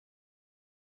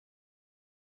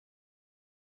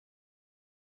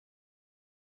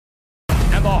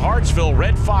And the Hartsville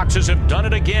Red Foxes have done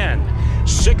it again.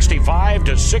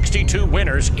 65-62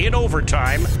 winners in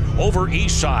overtime over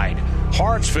Eastside.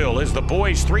 Hartsville is the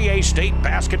boys 3A state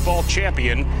basketball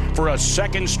champion for a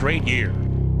second straight year.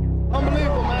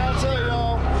 Unbelievable, man. I tell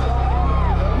y'all,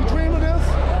 we dreamed of this,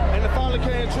 and it finally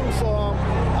came true. So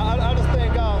I just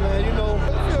thank God, man. You know,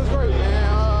 it feels great,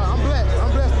 man. I'm blessed. I'm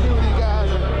blessed to be with these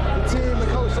guys, and the team, the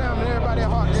coach Sam, and everybody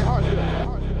at Hartsville.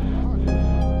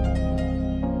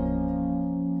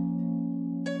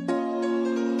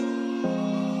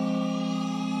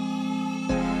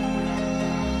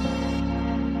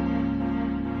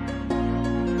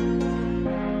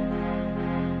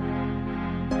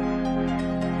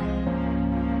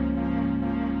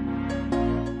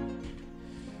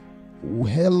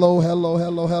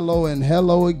 Hello, and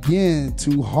hello again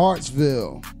to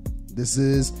Hartsville. This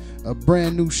is a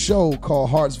brand new show called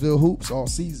Hartsville Hoops. All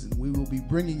season, we will be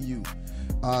bringing you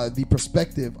the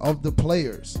perspective of the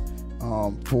players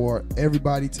for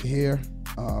everybody to hear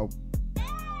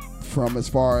from as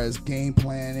far as game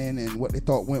planning and what they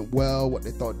thought went well, what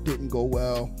they thought didn't go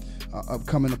well,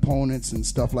 upcoming opponents and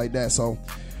stuff like that. So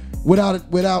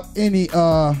without any,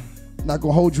 not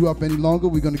gonna hold you up any longer.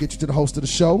 We're gonna get you to the host of the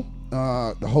show.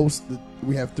 The host,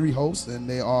 we have three hosts, and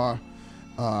they are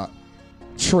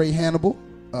Trey Hannibal,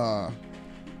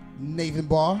 Nathan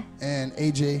Barr, and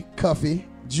AJ Cuffy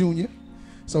Jr.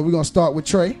 So we're gonna start with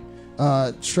Trey.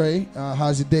 Trey,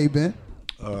 how's your day been?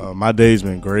 My day's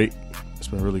been great. It's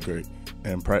been really great,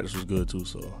 and practice was good too,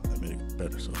 so that made it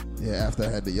better. So yeah, after I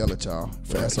had to yell at y'all,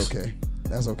 but that's okay.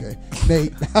 That's okay.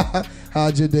 Nate,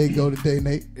 how'd your day go today,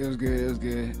 Nate? It was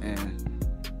good, and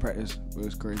practice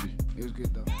was crazy. It was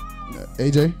good though.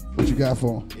 AJ, what you got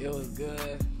for him? It was good.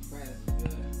 Practice was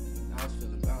good. I was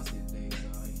feeling bouncy today.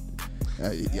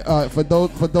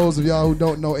 For those of y'all who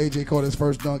don't know, AJ caught his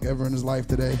first dunk ever in his life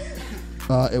today.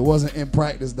 It wasn't in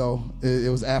practice though. It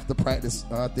was after practice.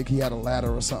 I think he had a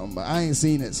ladder or something, but I ain't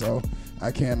seen it, so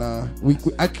I can't. I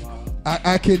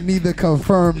can neither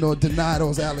confirm nor deny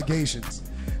those allegations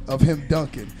of him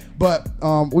dunking. But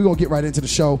we're gonna get right into the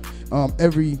show.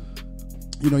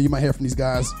 You might hear from these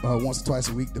guys once or twice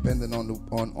a week, depending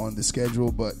on the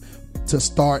schedule. But to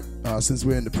start, since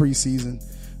we're in the preseason,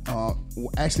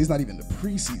 actually it's not even the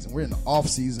preseason. We're in the off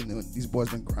season. These boys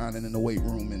been grinding in the weight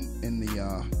room and in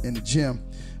the gym,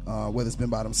 whether it's been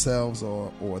by themselves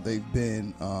or they've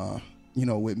been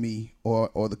with me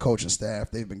or the coaching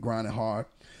staff. They've been grinding hard.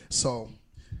 So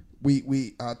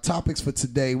we topics for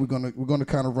today. We're gonna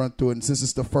kind of run through it. And since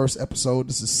it's the first episode,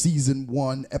 this is season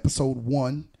 1, episode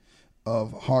 1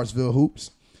 of Hartsville Hoops,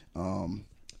 and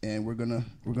we're gonna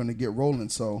get rolling.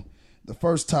 So the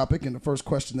first topic and the first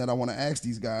question that I want to ask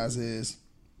these guys is,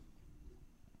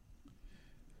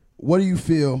 what do you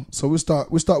feel? So we'll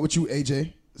start with you,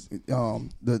 AJ,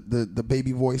 the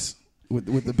baby voice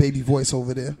with the baby voice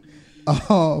over there.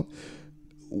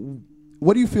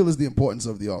 What do you feel is the importance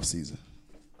of the off season?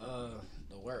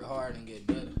 To work hard and get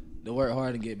better. To work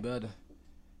hard and get better.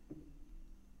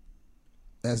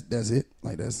 That's it.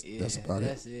 Like that's about it.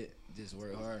 That's it. Just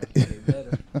work hard and get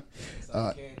better. That's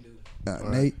all you can do.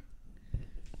 Nate,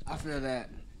 I feel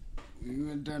that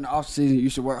during the off season,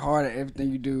 you should work hard at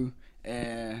everything you do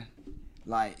and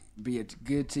be a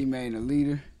good teammate and a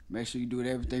leader. Make sure you do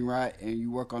everything right and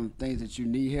you work on the things that you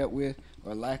need help with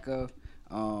or lack of.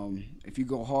 If you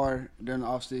go hard during the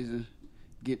off season,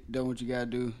 get done what you gotta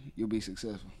do, you'll be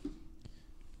successful.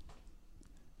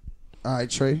 All right,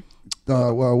 Trey.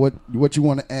 Well, what you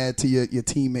want to add to your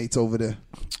teammates over there?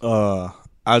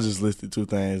 I just listed two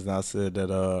things, and I said that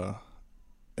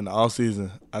in the off season,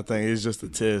 I think it's just a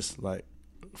test, like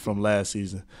from last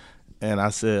season. And I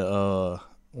said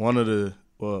one out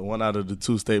of the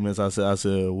two statements I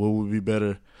said, will we be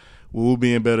better? Will we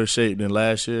be in better shape than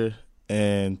last year?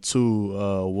 And two,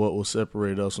 what will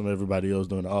separate us from everybody else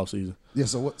during the off season? Yeah.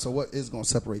 So what is going to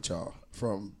separate y'all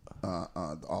from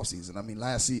the off season? I mean,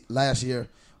 last year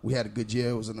we had a good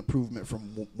year. It was an improvement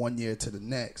from one year to the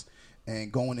next.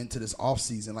 And going into this off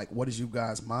season, like, what is you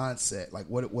guys' mindset? Like,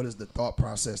 what is the thought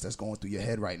process that's going through your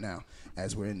head right now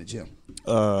as we're in the gym?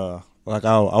 Like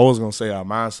I was gonna say, our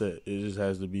mindset, it just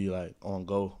has to be like on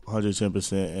go,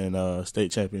 110% and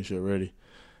state championship ready.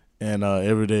 And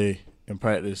every day in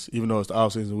practice, even though it's the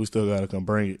off season, we still gotta come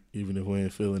bring it, even if we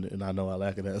ain't feeling it. And I know I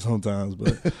lack of that sometimes,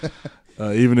 but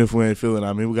even if we ain't feeling it,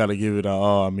 I mean, we gotta give it our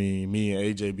all. I mean, me and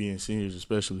AJ being seniors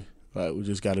especially, like, we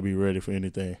just gotta be ready for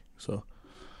anything. So.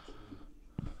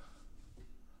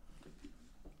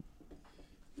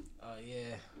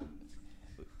 Yeah.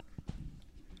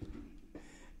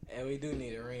 And we do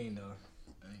need a ring, though.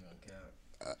 I ain't gonna count.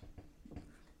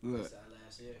 Look.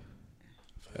 Last year.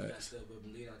 We got to step up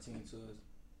and lead our team to us.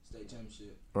 State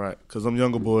championship. Right, because them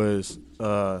younger boys,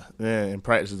 in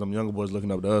practice, them younger boys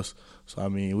looking up to us. So, I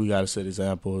mean, we got to set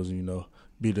examples,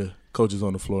 be the coaches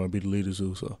on the floor and be the leaders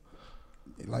too. So,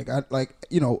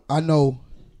 I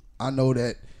know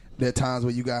that there are times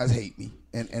where you guys hate me,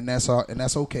 and that's all, and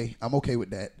that's okay. I'm okay with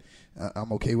that.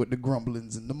 I'm okay with the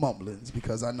grumblings and the mumblings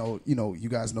because I know, you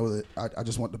guys know that I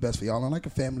just want the best for y'all. And like a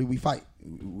family, we fight.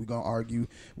 We're going to argue.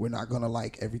 We're not going to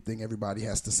like everything everybody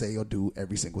has to say or do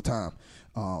every single time.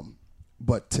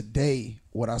 But today,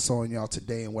 what I saw in y'all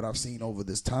today and what I've seen over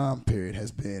this time period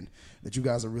has been that you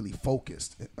guys are really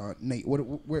focused. Nate,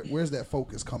 where's that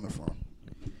focus coming from?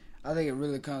 I think it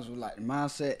really comes with like the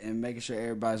mindset and making sure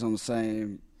everybody's on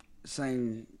the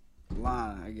same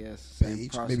line, I guess. Same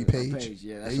page, process, maybe page.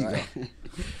 Yeah, that's there you right.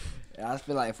 I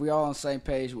feel like if we all on the same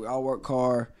page, we all work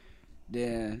hard,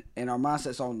 then and our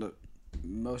mindset's on the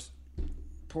most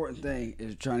important thing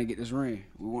is trying to get this ring.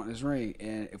 We want this ring,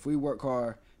 and if we work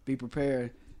hard, be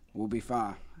prepared, we'll be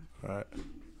fine. All right.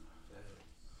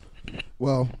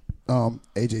 Well,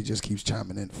 AJ just keeps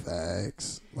chiming in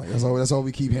facts. Like that's all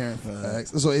we keep hearing.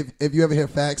 Facts. So if you ever hear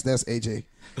facts, that's AJ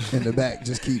in the back.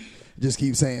 Just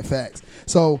keep saying facts.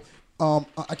 So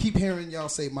I keep hearing y'all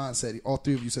say mindset. All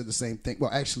three of you said the same thing. Well,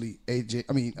 actually,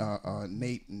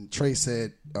 Nate and Trey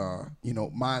said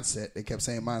mindset. They kept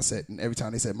saying mindset, and every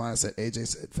time they said mindset, AJ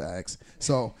said facts.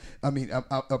 So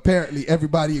apparently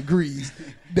everybody agrees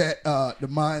that the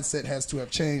mindset has to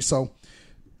have changed. So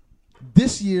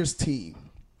this year's team.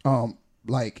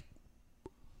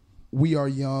 We are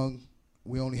young.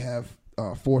 We only have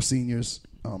 4 seniors.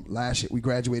 Last year we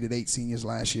graduated 8 seniors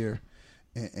last year,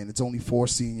 and it's only 4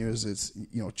 seniors. It's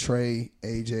Trey,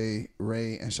 AJ,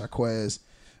 Ray, and Shaquez.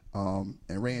 And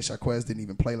Ray and Shaquez didn't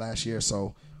even play last year.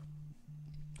 So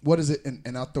what is it?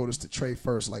 And I'll throw this to Trey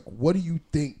first. Like, what do you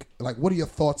think? Like, what are your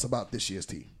thoughts about this year's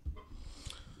team?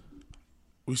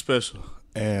 We special,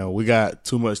 and we got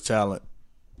too much talent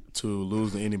to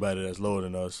lose to anybody that's lower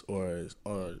than us or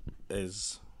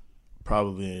is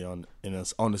probably on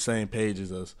the same page as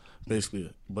us,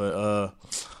 basically. But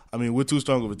we're too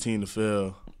strong of a team to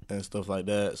fail and stuff like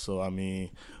that. So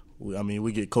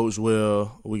we get coached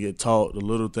well, we get taught the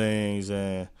little things,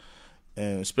 and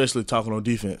especially talking on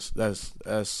defense.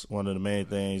 That's one of the main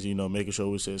things. Making sure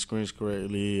we set screens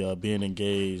correctly, being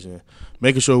engaged, and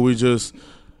making sure we just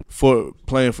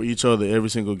playing for each other every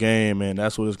single game, and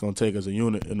that's what it's going to take as a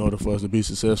unit in order for us to be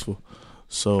successful.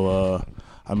 So,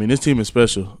 this team is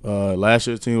special. Last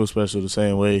year's team was special the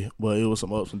same way, but it was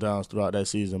some ups and downs throughout that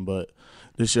season. But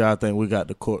this year, I think we got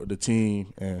the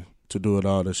team and to do it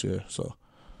all this year. So,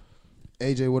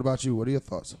 AJ, what about you? What are your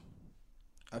thoughts?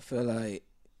 I feel like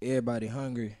everybody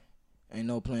hungry. Ain't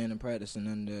no playing and practicing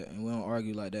and none of that, and we don't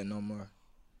argue like that no more.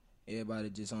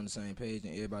 Everybody just on the same page,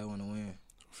 and everybody want to win.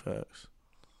 Facts.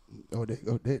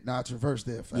 It's reverse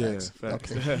there. Facts. Yeah,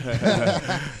 facts.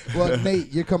 Okay. Well,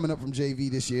 Nate, you're coming up from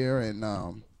JV this year, and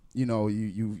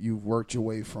you've worked your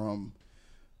way from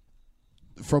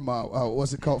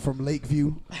what's it called, from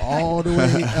Lakeview all the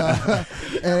way,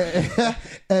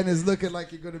 and it's looking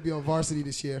like you're going to be on varsity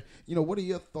this year. What are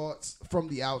your thoughts from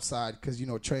the outside? Because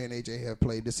Trey and AJ have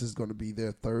played. This is going to be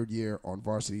their 3rd year on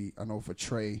varsity. I know for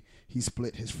Trey, he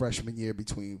split his freshman year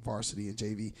between varsity and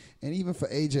JV, and even for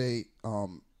AJ,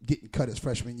 getting cut his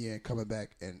freshman year and coming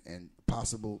back and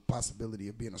possibility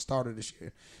of being a starter this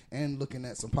year, and looking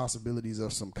at some possibilities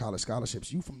of some college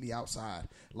scholarships. You from the outside,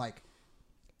 like,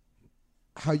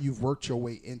 how you've worked your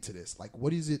way into this. Like,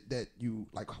 what is it that you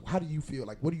like? How do you feel?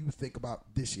 Like, what do you think about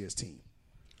this year's team?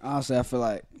 Honestly, I feel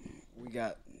like we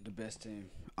got the best team,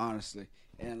 honestly.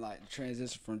 And like the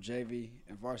transition from JV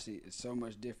and varsity is so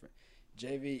much different.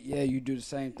 JV, yeah, you do the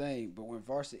same thing, but when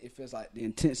varsity, it feels like the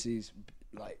intensity's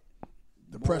like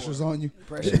the pressure's on you.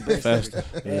 Pressure, faster.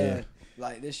 And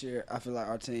like this year, I feel like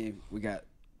our team, we got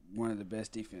one of the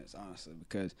best defense, honestly,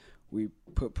 because we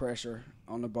put pressure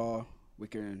on the ball. We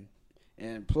can.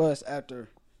 And plus, after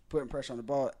putting pressure on the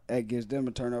ball, that gives them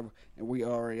a turnover, and we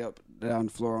already up down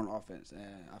the floor on offense.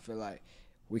 And I feel like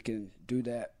we can do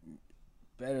that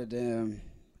better than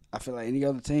I feel like any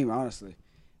other team, honestly.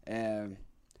 And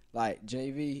like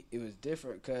JV, it was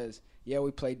different because, yeah, we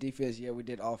played defense, yeah, we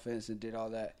did offense and did all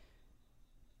that,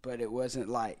 but it wasn't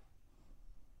like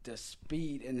the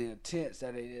speed and the intense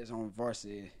that it is on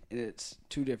varsity. It's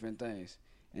 2 different things.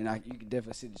 And you can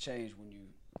definitely see the change when you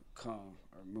come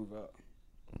or move up.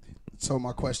 So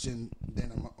my question, then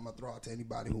I'm going to throw out to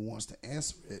anybody who wants to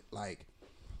answer it. Like,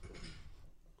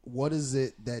 what is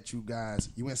it that you guys,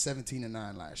 you went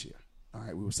 17-9 last year. All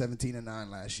right, we were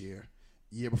 17-9 last year.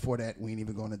 Year before that, we ain't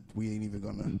even gonna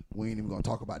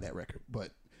talk about that record. But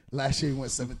last year we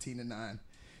went 17-9,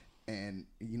 And,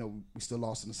 you know, we still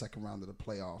lost in the second round of the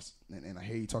playoffs. And I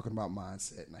hear you talking about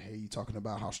mindset, and I hear you talking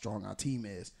about how strong our team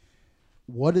is.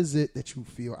 What is it that you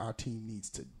feel our team needs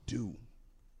to do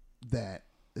that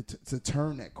to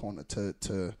turn that corner,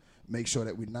 to make sure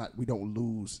that we don't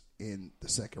lose in the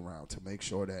second round, to make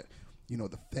sure that, you know,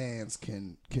 the fans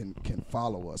can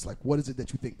follow us? Like, what is it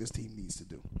that you think this team needs to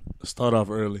do? Start off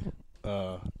early.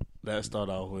 That's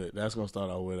gonna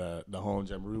start out with the home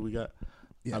jamboree we got.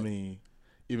 Yeah. I mean,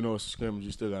 even though it's a scrimmage,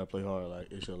 you still gotta play hard.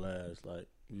 Like, it's your last. Like,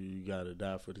 you gotta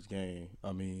die for this game.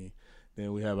 I mean,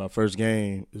 then we have our first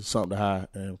game. It's something high,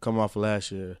 and coming off of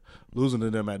last year, losing to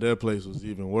them at their place was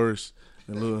even worse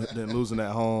than losing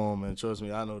at home. And trust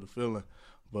me, I know the feeling.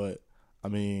 But I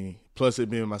mean, plus it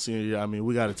being my senior year, I mean,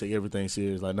 we got to take everything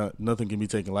serious. Like, nothing can be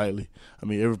taken lightly. I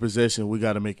mean, every possession we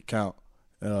got to make it count.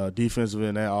 Defensively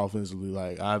and offensively,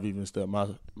 like, I've even stepped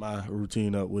my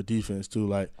routine up with defense too.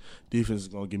 Like, defense is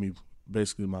gonna give me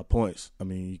basically my points. I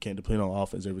mean, you can't depend on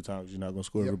offense every time because you're not gonna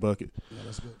score every bucket. Yeah,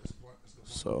 that's good. That's good.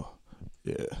 So,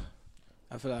 yeah.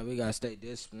 I feel like we gotta stay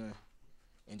disciplined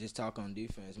and just talk on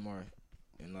defense more.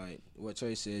 And like what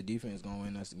Trey said, defense gonna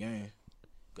win us the game.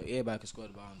 Cause everybody can score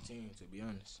the ball on the team, to be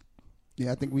honest.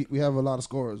 Yeah, I think we have a lot of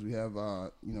scorers. We have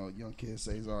you know, young kid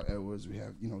Cesar Edwards. We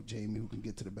have, you know, Jamie, who can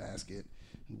get to the basket,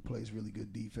 who plays really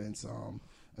good defense.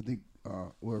 I think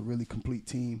we're a really complete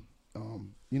team.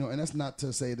 You know, and that's not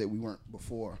to say that we weren't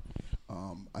before.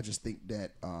 I just think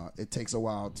that it takes a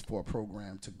while for a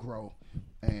program to grow.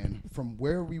 And from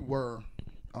where we were,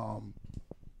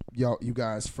 you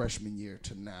guys freshman year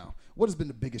to now, what has been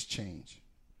the biggest change?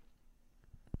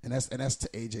 And that's to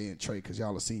AJ and Trey, because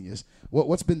y'all are seniors.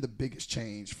 What's been the biggest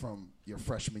change from your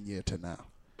freshman year to now?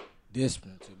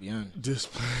 Discipline, to be honest.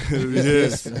 Discipline,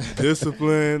 yes,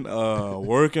 discipline,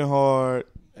 working hard,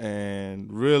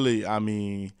 and really, I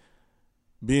mean,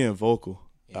 being vocal.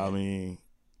 Yeah. I mean,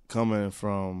 coming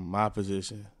from my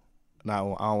position, I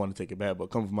don't want to take it back,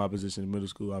 but coming from my position in middle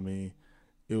school, I mean,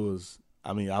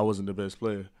 I wasn't the best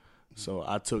player. So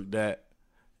I took that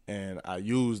and I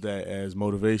used that as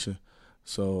motivation.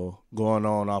 So going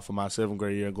on off of my 7th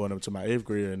grade year, going up to my 8th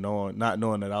grade year, and not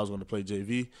knowing that I was going to play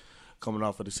JV, coming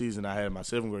off of the season I had in my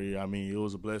 7th grade year, I mean, it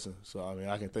was a blessing. So, I mean,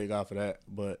 I can thank God for that.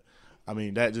 But, I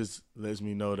mean, that just lets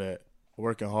me know that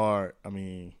working hard, I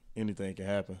mean, anything can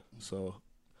happen. So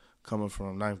coming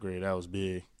from 9th grade, that was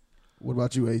big. What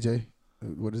about you, AJ?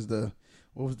 What was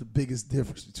the biggest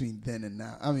difference between then and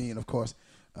now? I mean, of course,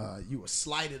 you were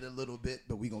slighted a little bit,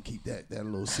 but we gonna keep that a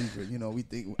little secret. You know, we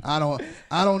think I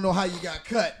don't know how you got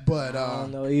cut, but I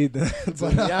don't know either. To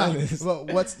be honest,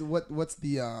 but what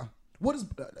is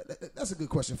that's a good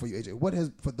question for you, AJ. What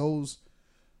has for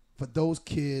those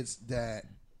kids that,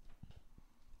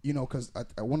 you know, because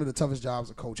one of the toughest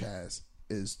jobs a coach has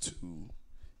is to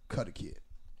cut a kid.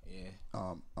 Yeah.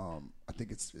 I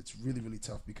think it's really, really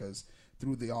tough because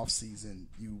through the off season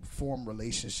you form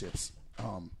relationships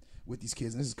with these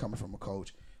kids, and this is coming from a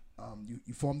coach.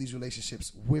 You form these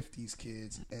relationships with these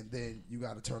kids, and then you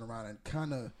got to turn around and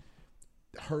kind of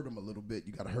hurt them a little bit.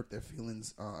 You got to hurt their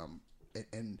feelings,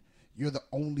 and you're the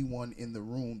only one in the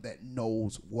room that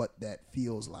knows what that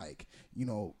feels like, you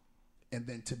know. And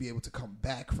then to be able to come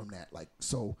back from that, like,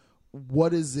 so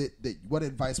what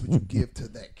advice would you give to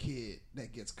that kid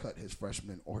that gets cut his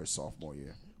freshman or his sophomore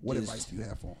year? What advice do you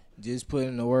have for him? Just put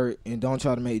in the work and don't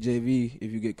try to make JV.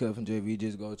 If you get cut from JV,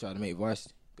 just go try to make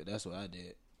varsity. Because that's what I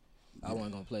did. I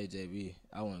wasn't going to play JV.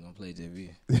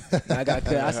 I got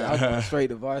cut. I said I was going straight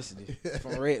to varsity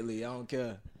from Redley. I don't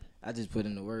care. I just put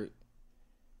in the work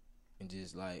and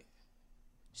just, like,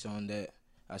 showing that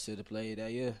I should have played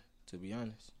that year, to be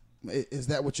honest. Is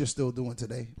that what you're still doing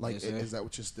today? Like, yes, is that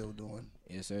what you're still doing?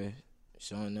 Yes, sir.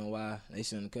 Showing them why they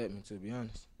shouldn't have cut me, to be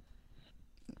honest.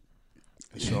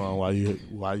 Showing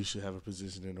why you should have a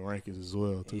position in the rankings as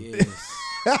well, too. Yes.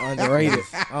 Underrated.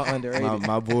 I'm underrated.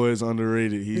 My boy is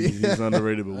underrated. He's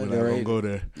underrated, but we're not going to go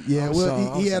there. Yeah,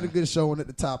 well, he had a good showing at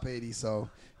the top 80, so.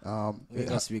 We ain't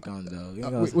gonna speak on it, though.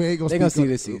 We ain't gonna they gonna see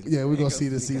this season. Yeah, we're gonna see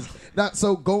this season. Now,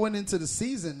 so going into the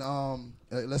season,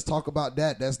 let's talk about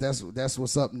that. That's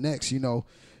what's up next. You know,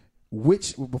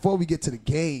 before we get to the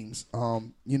games,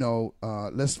 you know,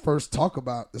 let's first talk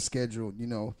about the schedule. You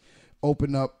know,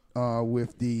 open up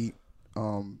with the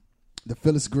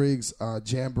Phyllis Griggs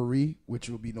Jamboree, which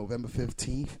will be November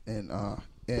 15th, and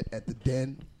at the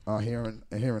Den here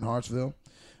in Hartsville.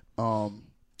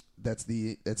 That's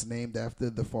named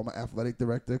after the former athletic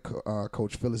director,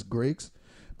 Coach Phyllis Griggs.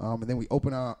 And then we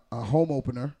open our home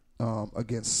opener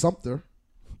against Sumter.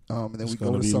 And then we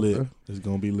go to Sumter. It's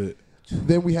going to be lit.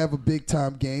 Then we have a big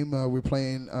time game. We're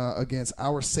playing against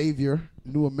Our Savior,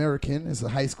 New American. It's a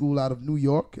high school out of New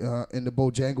York in the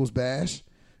Bojangles Bash.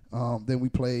 Then we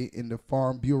play in the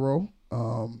Farm Bureau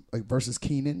versus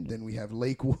Keenan. Then we have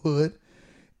Lakewood.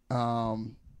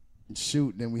 Then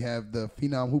we have the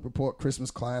Phenom Hoop Report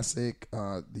Christmas Classic,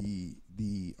 the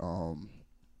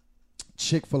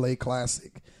Chick-fil-A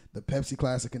Classic, the Pepsi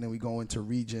Classic, and then we go into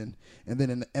region. And then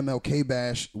in the MLK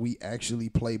Bash, we actually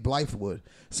play Blythewood.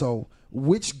 So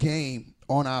which game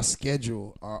on our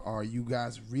schedule are you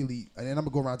guys really, and I'm going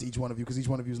to go around to each one of you because each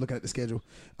one of you is looking at the schedule.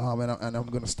 And I'm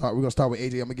going to start, we're going to start with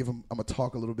AJ. I'm going to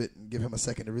talk a little bit and give him a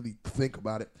second to really think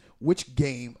about it. Which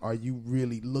game are you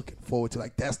really looking forward to?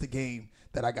 Like, that's the game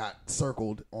that I got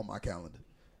circled on my calendar.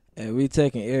 And we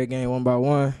taking every game one by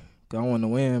one. Cause I want to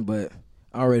win, but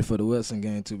I'm ready for the Wilson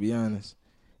game, to be honest.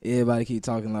 Everybody keep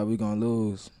talking like we going to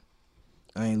lose.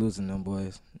 I ain't losing them,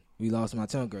 boys. We lost my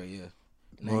 10th grade year.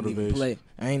 I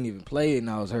ain't even played and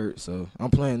I was hurt, so I'm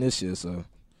playing this year, so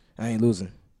I ain't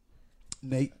losing.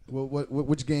 Nate,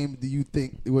 which game do you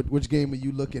think, which game are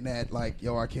you looking at like,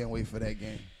 yo, I can't wait for that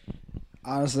game?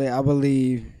 Honestly, I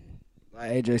believe,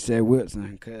 like AJ said,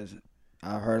 Wilson, because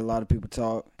I heard a lot of people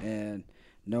talk, and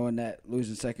knowing that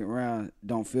losing second round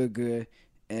don't feel good,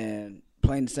 and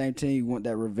playing the same team, you want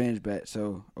that revenge back.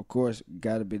 So, of course,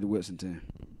 got to be the Wilson team.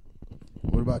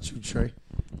 What about you, Trey?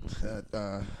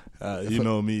 You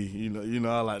know me. You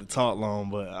know I like to talk long,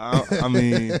 but I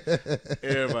mean,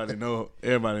 everybody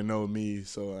know me,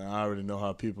 so I already know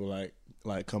how people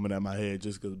like coming at my head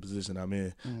just because of the position I'm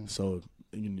in. So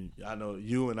I know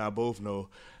you and I both know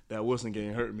that Wilson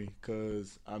game hurt me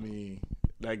because I mean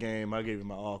that game I gave it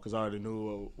my all because I already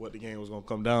knew what the game was gonna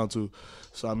come down to.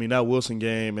 So I mean that Wilson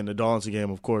game and the Darlington game,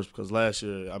 of course, because last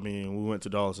year I mean we went to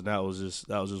Darlington, that was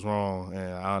just wrong,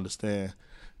 and I understand.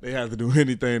 They have to do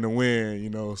anything to win, you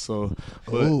know. So,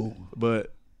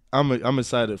 but I'm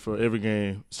excited for every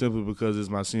game simply because it's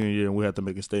my senior year and we have to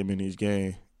make a statement in each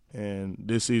game. And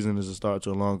this season is a start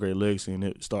to a long, great legacy, and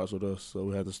it starts with us. So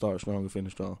we have to start strong and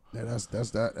finish strong. Yeah,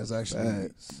 that's actually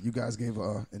facts. You guys gave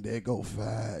and there go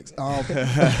facts. Well,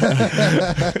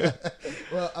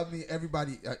 I mean,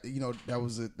 everybody, that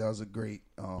was a great.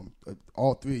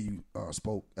 All three of you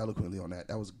spoke eloquently on that.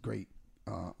 That was a great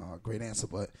answer.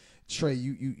 But Trey,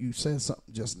 you said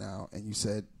something just now, and you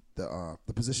said the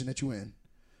position that you're in,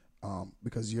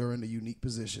 because you're in a unique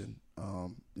position.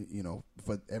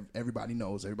 For everybody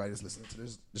knows, everybody that's listening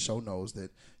to the show knows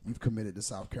that you've committed to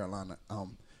South Carolina.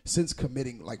 Since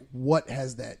committing, like, what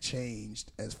has that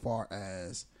changed as far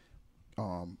as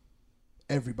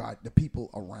everybody, the people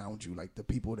around you, like the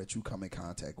people that you come in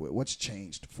contact with? What's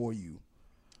changed for you?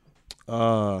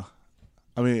 I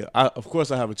mean, of course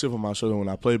I have a chip on my shoulder when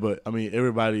I play, but I mean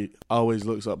everybody always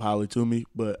looks up highly to me,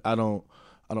 but I don't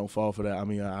fall for that. I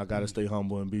mean, I got to stay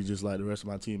humble and be just like the rest of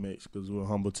my teammates because we're a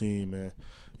humble team, and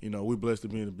we're blessed to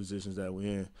be in the positions that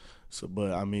we're in. So,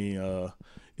 but I mean,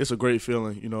 it's a great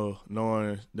feeling,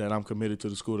 knowing that I'm committed to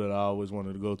the school that I always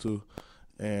wanted to go to,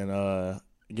 and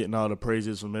getting all the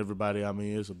praises from everybody. I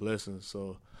mean, it's a blessing.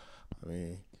 So, I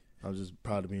mean, I'm just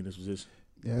proud to be in this position.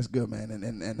 Yeah, it's good, man.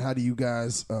 And how do you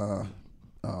guys?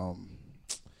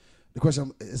 The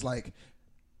question is like,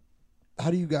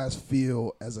 how do you guys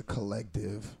feel as a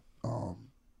collective?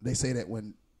 They say that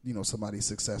when somebody's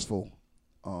successful,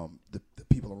 the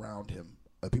people around him,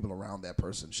 people around that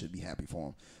person should be happy for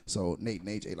him. So Nate and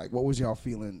AJ, like, what was y'all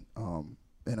feeling?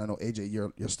 And I know AJ,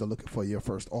 you're still looking for your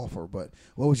first offer, but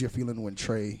what was your feeling when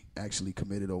Trey actually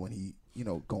committed, or when he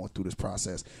going through this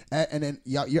process? And then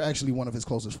you're actually one of his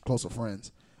closer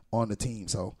friends on the team.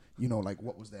 So like,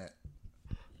 what was that?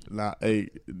 Not to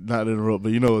interrupt,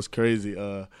 but it's crazy.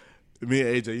 Me and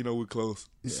AJ, we're close.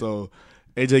 Yeah. So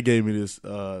AJ gave me this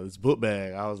book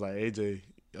bag. I was like, AJ,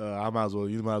 you might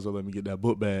as well let me get that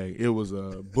book bag. It was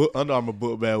a Under Armour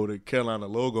book bag with a Carolina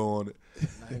logo on it.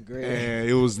 9th grade. And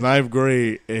it was 9th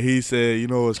grade. And he said,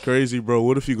 it's crazy, bro.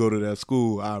 What if you go to that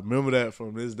school? I remember that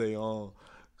from this day on,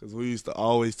 because we used to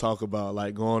always talk about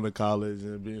like going to college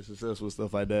and being successful and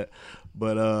stuff like that.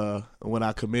 But when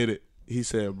I committed, he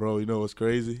said, bro, what's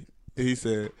crazy? He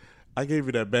said, I gave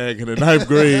you that bag in the 9th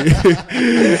grade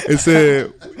and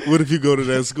said, what if you go to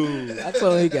that school? I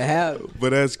told him he could have it. But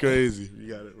that's crazy.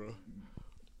 You got it, bro.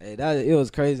 Hey, it was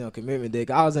crazy on commitment day.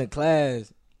 I was in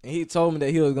class, and he told me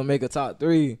that he was going to make a top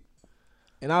 3.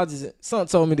 And something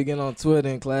told me to get on Twitter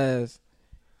in class.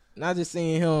 And I just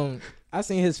seen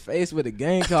his face with a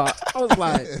game card. I was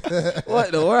like,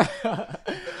 what the world?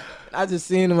 I just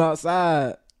seen him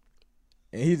outside.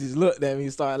 And he just looked at me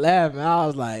and started laughing. I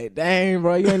was like, dang,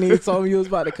 bro, you ain't even told me you was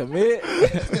about to commit.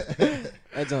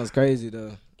 That sounds crazy,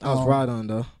 though. I was proud on,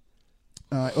 though.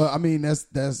 Well, I mean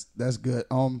that's good.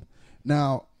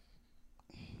 Now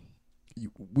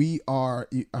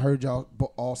I heard y'all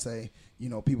all say,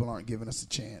 people aren't giving us a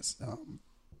chance.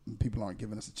 People aren't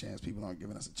giving us a chance. People aren't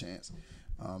giving us a chance.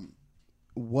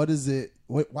 What is it?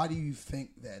 Why do you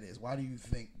think that is? Why do you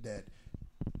think that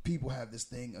people have this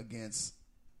thing against?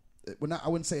 Well, I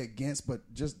wouldn't say against, but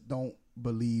just don't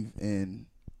believe in.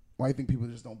 Why do you think people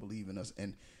just don't believe in us?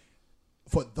 And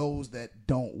for those that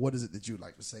don't, what is it that you'd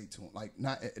like to say to them? Like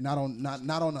not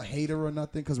on a hater or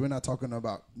nothing, because we're not talking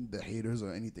about the haters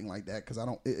or anything like that. Because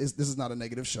this is not a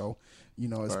negative show.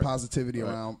 It's right. positivity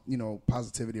around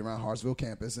positivity around Hartsville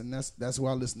campus, and that's who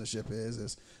our listenership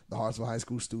is the Hartsville High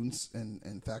School students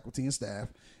and faculty and staff.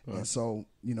 Right. And so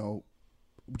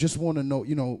just want to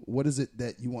know what is it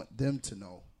that you want them to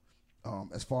know,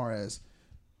 as far as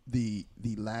the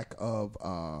lack of.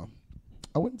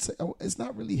 I wouldn't say it's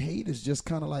not really hate. It's just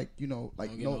kind of like no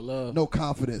love, no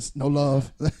confidence, no love.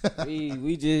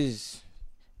 we just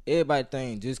everybody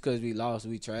think just because we lost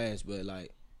we trash, but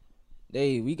like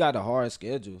we got a hard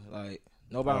schedule. Like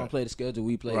nobody don't play the schedule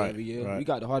we play every year. Right. We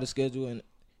got the hardest schedule in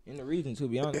the region, to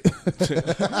be honest.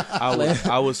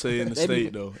 I would say in the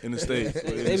state though. In the state,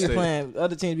 they be playing.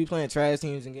 Other teams be playing trash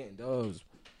teams and getting dubs.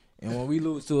 And when we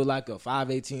lose to like a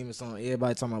 5A team or something,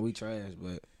 everybody talking about we trash,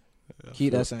 but. Yeah,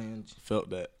 keep that saying.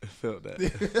 Felt that. Felt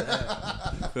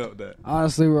that.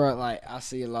 Honestly, we're like I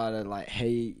see a lot of like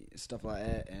hate stuff like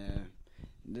that, and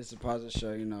this is a positive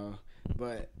show,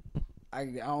 But I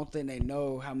don't think they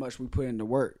know how much we put into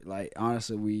work. Like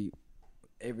honestly, we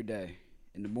every day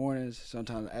in the mornings,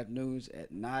 sometimes afternoons,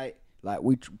 at night. Like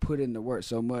we put in the work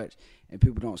so much, and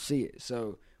people don't see it.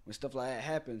 So when stuff like that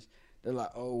happens, they're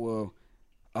like, oh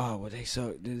well, they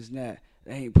suck. This and that.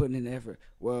 They ain't putting in the effort.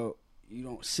 Well. You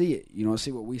don't see it. You don't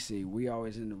see what we see. We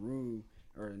always in the room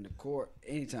or in the court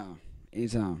anytime.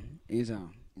 And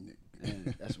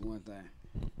that's one thing.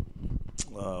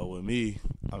 With me,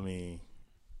 I mean,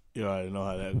 you already know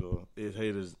how that goes. It's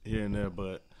haters here and there,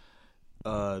 but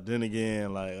then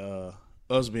again, like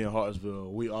us being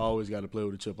Hartsville, we always got to play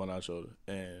with a chip on our shoulder.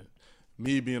 And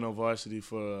me being on varsity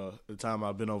for the time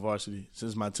I've been on varsity,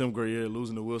 since my 10th grade year,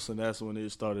 losing to Wilson, that's when it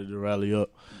started to rally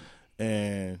up.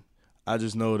 And I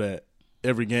just know that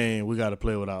every game we got to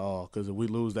play with our all, because if we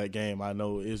lose that game, I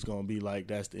know it's going to be like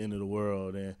that's the end of the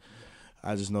world, and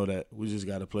I just know that we just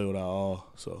got to play with our all.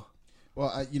 So, well,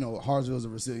 Hartsville is a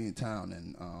resilient town,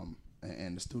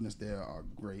 and the students there are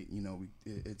great.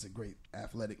 It's a great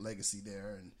athletic legacy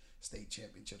there, and state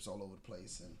championships all over the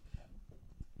place,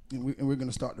 and we're going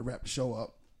to start to wrap the show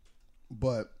up.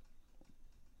 But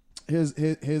here's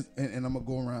and I'm gonna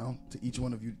go around to each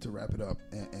one of you to wrap it up,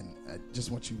 and I just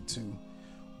want you to.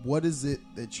 What is it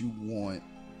that you want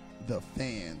the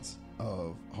fans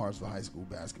of Hartsville High School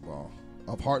basketball,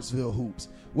 of Hartsville Hoops,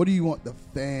 what do you want the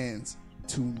fans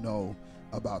to know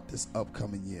about this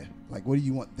upcoming year? Like, what do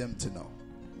you want them to know?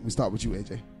 We start with you,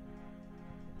 AJ.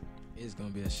 It's going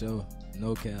to be a show.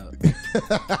 No cap.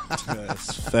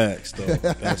 That's facts, though.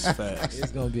 That's facts.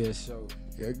 It's going to be a show.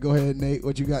 Yeah, go ahead, Nate.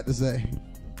 What you got to say?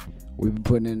 We've been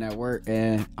putting in that work,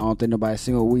 and I don't think nobody's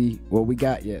seen what we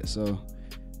got yet, so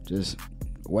just...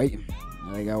 wait.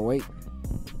 They gotta wait.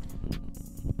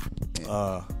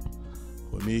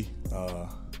 With me,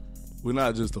 we're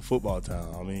not just a football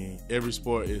town. I mean, every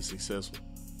sport is successful.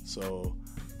 So,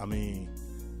 I mean,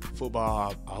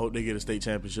 football, I hope they get a state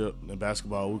championship. And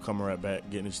basketball, we're coming right back,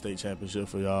 getting a state championship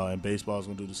for y'all. And baseball's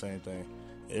gonna do the same thing.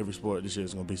 Every sport this year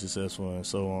is gonna be successful, and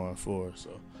so on forward.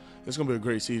 So, it's gonna be a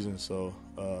great season. So,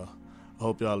 I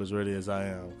hope y'all as ready as I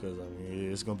am, because I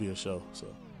mean, it's gonna be a show. So,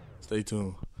 stay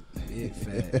tuned. Big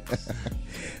facts.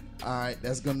 All right,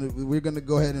 we're gonna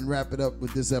go ahead and wrap it up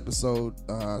with this episode,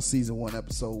 season 1,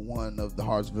 episode 1 of the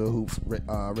Hartsville Hoops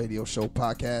radio show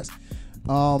podcast.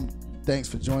 Thanks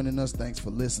for joining us. Thanks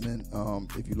for listening.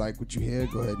 If you like what you hear,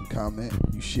 go ahead and comment.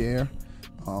 You share,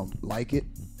 like it,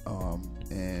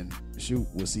 and shoot.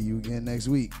 We'll see you again next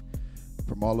week.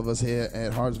 From all of us here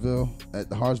at Hartsville, at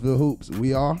the Hartsville Hoops,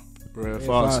 we are Red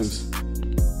Foxes.